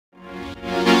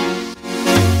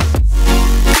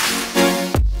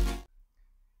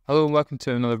Hello and welcome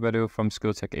to another video from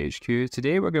SchoolTech HQ.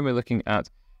 Today we're going to be looking at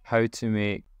how to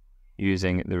make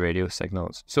using the radio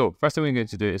signals. So first thing we're going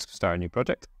to do is start a new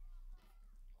project.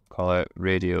 Call it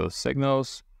radio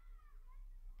signals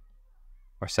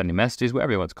or sending messages,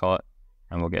 whatever you want to call it,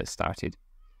 and we'll get started.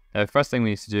 Now the first thing we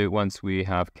need to do once we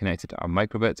have connected our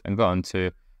microbit and got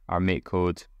onto our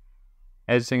MakeCode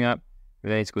editing app, we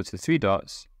then need to go to the three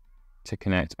dots to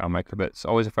connect our microbit. It's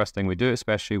always the first thing we do,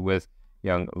 especially with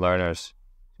young learners.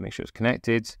 Make sure it's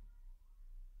connected,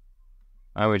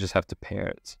 and we just have to pair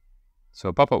it. So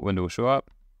a pop-up window will show up,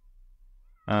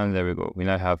 and there we go. We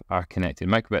now have our connected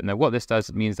microbit. Now what this does,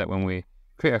 it means that when we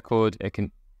create our code, it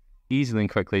can easily and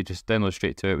quickly just download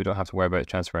straight to it. We don't have to worry about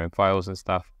transferring files and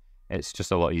stuff. It's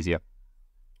just a lot easier.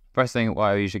 First thing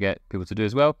what I usually get people to do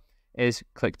as well is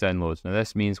click download. Now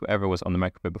this means whatever was on the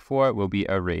microbit before will be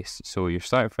erased. So you're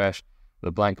starting fresh with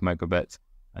a blank microbit,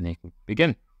 and you can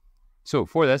begin. So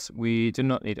for this, we do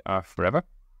not need our forever.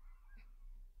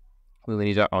 We only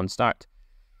need our on start.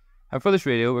 And for this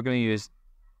radio, we're going to use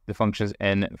the functions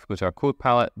in, if we go to our code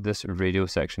palette, this radio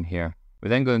section here. We're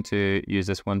then going to use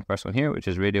this first one here, which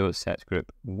is radio set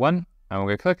group 1. And we're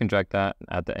going to click and drag that and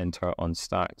add that into our on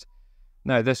start.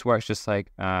 Now this works just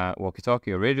like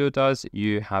walkie-talkie or radio does.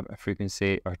 You have a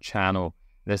frequency or channel.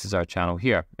 This is our channel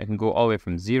here. It can go all the way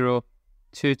from 0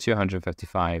 to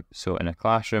 255. So in a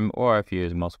classroom, or if you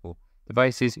use multiple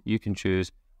devices, you can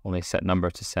choose only a set number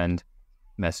to send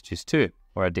messages to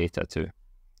or data to.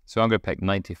 So I'm going to pick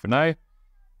 90 for now, and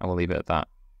we'll leave it at that.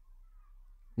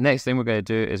 Next thing we're going to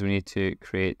do is we need to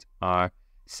create our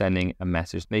sending a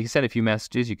message. Now you can send a few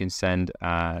messages. You can send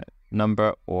a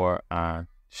number or a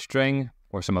string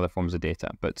or some other forms of data.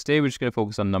 But today we're just going to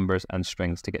focus on numbers and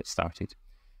strings to get started.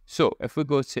 So if we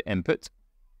go to input,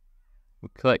 we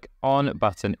click on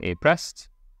button A pressed,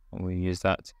 and we use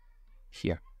that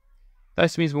here.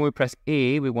 This means when we press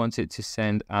A, we want it to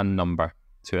send a number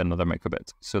to another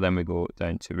microbit. So then we go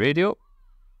down to radio.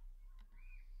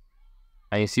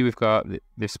 And you see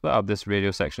they've split up this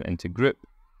radio section into group,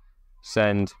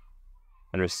 send,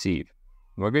 and receive.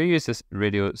 We're going to use this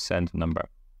radio send number.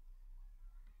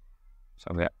 So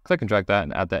I'm going to click and drag that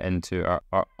and add that into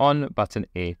our on button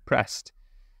A pressed.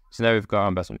 So now we've got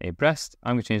on button A pressed.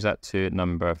 I'm going to change that to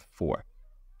number 4.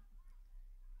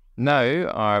 Now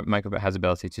our microbit has the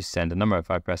ability to send a number. If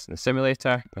I press in the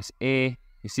simulator, press A,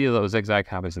 you see a little zigzag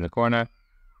happens in the corner,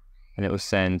 and it will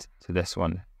send to this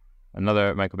one.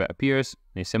 Another microbit appears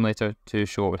in the simulator to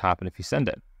show what would happen if you send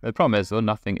it. The problem is though,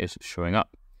 nothing is showing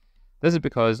up. This is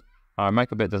because our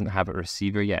microbit doesn't have a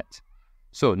receiver yet.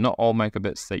 So not all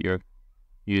microbits that you're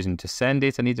using to send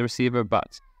data need a receiver,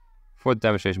 but for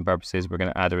demonstration purposes, we're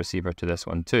going to add a receiver to this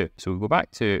one too. So we go back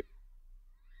to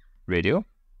radio,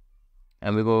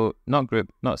 and we go not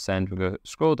group, not send, we go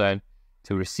scroll down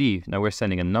to receive. Now we're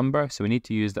sending a number, so we need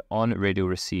to use the on radio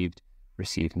received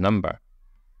number.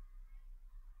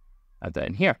 Add that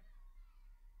in here.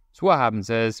 So what happens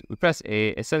is we press A,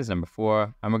 it sends number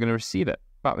 4, and we're going to receive it.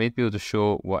 But we need to be able to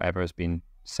show whatever has been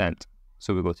sent.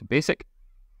 So we go to basic,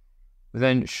 we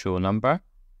then show number,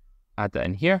 add that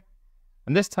in here.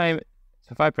 And this time, so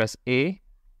if I press A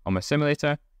on my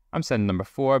simulator, I'm sending number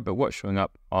 4, but what's showing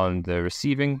up on the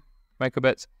receiving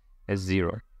microbit is 0,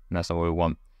 and that's not what we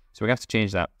want. So we're going to have to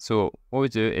change that. So what we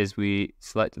do is we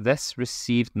select this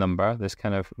received number, this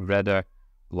kind of redder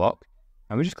block,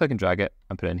 and we just click and drag it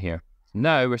and put it in here. So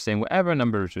now we're saying whatever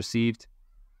number is received,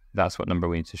 that's what number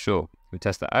we need to show. We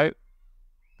test that out,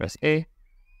 press A,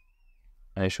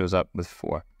 and it shows up with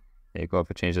 4. There you go.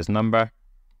 If I change this number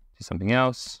to something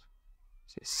else,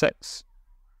 say 6,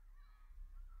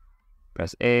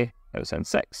 press A, it will send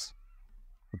 6.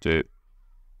 We'll do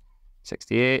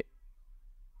 68,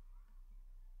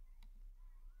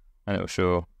 and it will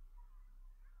show,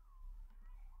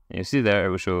 and you see there, it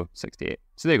will show 68.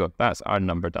 So there you go, that's our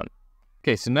number done.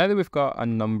 Okay, so now that we've got a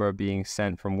number being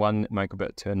sent from one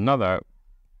microbit to another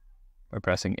by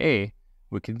pressing A,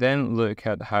 we can then look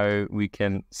at how we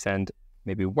can send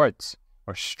maybe words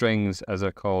or strings as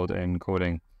they're called in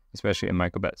coding, especially in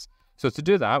microbits. So to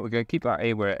do that, we're going to keep our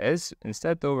A where it is.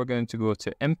 Instead though, we're going to go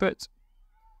to input.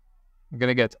 We're going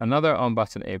to get another on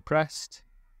button A pressed,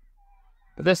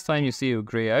 but this time you see it will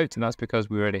grey out, and that's because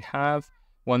we already have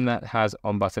one that has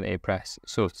on button A pressed.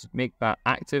 So to make that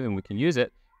active and we can use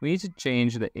it, we need to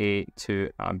change the A to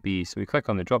a B. So we click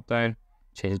on the drop down,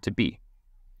 change it to B.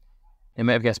 You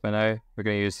might have guessed by now, we're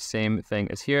going to use the same thing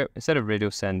as here. Instead of radio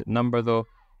send number though,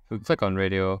 if we click on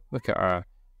radio, look at our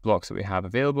blocks that we have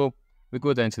available, we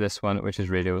go down to this one, which is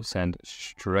radio send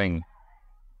string,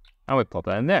 and we pop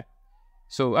that in there.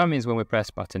 So that means when we press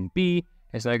button B,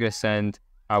 it's now going to send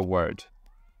a word.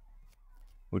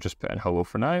 we'll just put in hello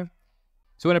for now.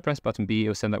 So when I press button B,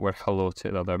 it'll send that word hello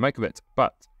to the other microbit.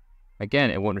 But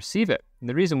again, it won't receive it. And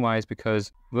the reason why is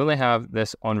because we only have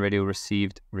this on radio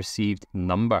received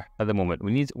number at the moment.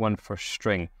 We need one for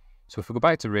string. So if we go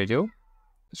back to radio,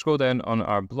 scroll down on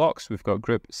our blocks, we've got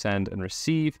group, send, and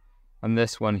receive. And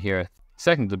this one here,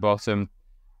 second to the bottom,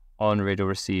 on radio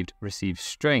received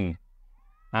string.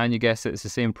 And you guessed it, it's the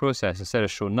same process. Instead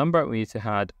of show number, we need to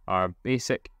add our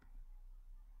basic,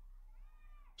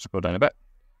 scroll down a bit,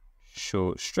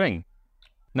 show string.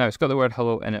 Now it's got the word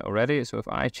hello in it already. So if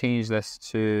I change this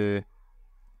to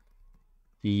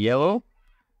yellow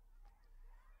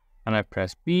and I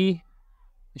press B,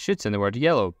 it should send the word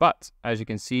yellow. But as you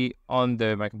can see on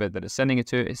the microbit that it's sending it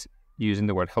to, it's using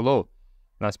the word hello.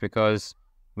 And that's because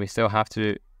we still have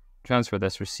to transfer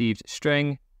this received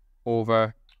string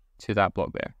over to that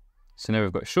block there. So now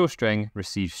we've got show string,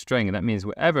 receive string, and that means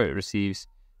whatever it receives,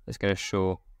 it's going to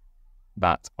show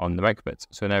that on the microbit.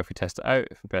 So now if we test it out,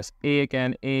 if we press A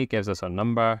again, A gives us a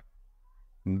number,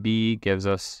 B gives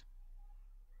us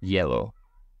yellow.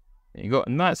 There you go.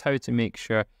 And that's how to make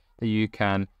sure that you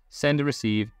can send and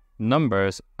receive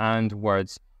numbers and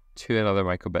words to another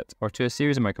microbit or to a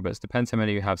series of microbits, depends how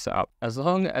many you have set up, as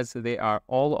long as they are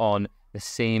all on the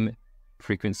same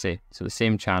frequency, so the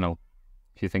same channel,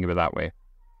 if you think of it that way.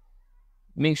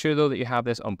 Make sure though that you have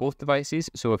this on both devices.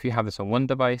 So if you have this on one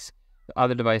device, the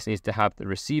other device needs to have the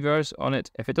receivers on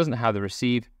it. If it doesn't have the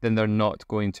receive, then they're not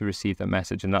going to receive that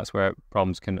message, and that's where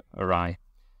problems can arise.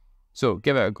 So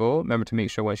give it a go. Remember to make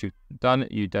sure once you've done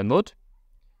it, you download.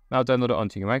 Now download it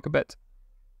onto your microbit.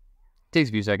 Takes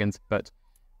a few seconds, but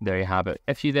there you have it.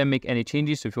 If you then make any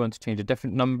changes, so if you want to change a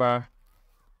different number,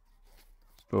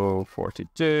 so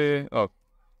 42,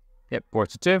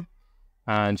 42,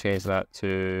 and change that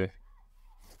to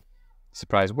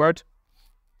surprise word.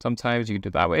 Sometimes you can do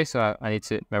it that way, so I need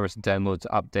to remember to download to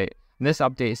update. And this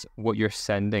updates what you're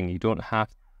sending. You don't have,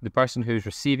 the person who's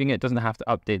receiving it doesn't have to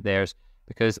update theirs,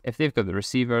 because if they've got the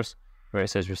receivers where it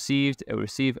says received, it will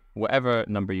receive whatever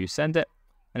number you send it,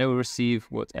 and it will receive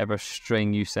whatever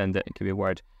string you send it. It could be a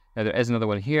word. Now there is another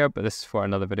one here, but this is for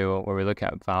another video where we look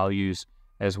at values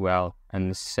as well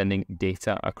and sending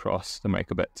data across the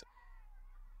microbit.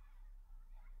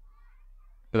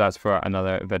 But that's for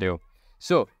another video.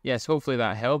 So yes, hopefully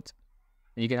that helped.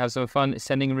 And you can have some fun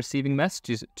sending and receiving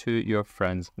messages to your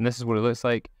friends. And this is what it looks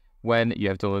like when you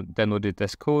have downloaded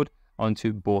this code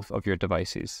onto both of your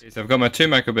devices. So I've got my two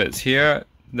microbits here,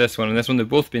 this one and this one. They've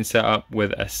both been set up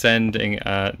with a sending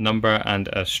a number and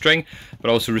a string,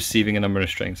 but also receiving a number and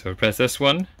a string. So if I press this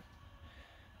one,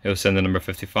 it'll send the number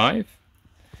 55.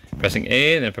 Pressing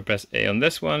A, and then if I press A on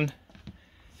this one,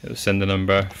 it'll send the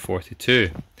number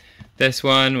 42. This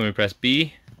one, when we press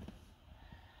B,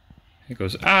 it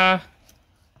goes ah.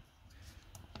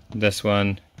 This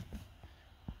one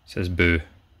says boo.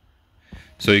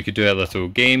 So you could do a little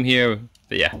game here,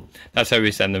 but yeah, that's how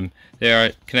we send them. They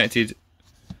are connected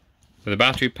with a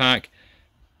battery pack.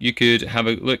 You could have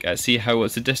a look at see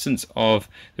what's the distance of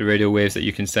the radio waves that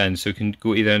you can send. So you can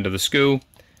go either end of the school,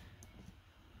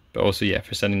 but also yeah,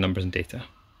 for sending numbers and data.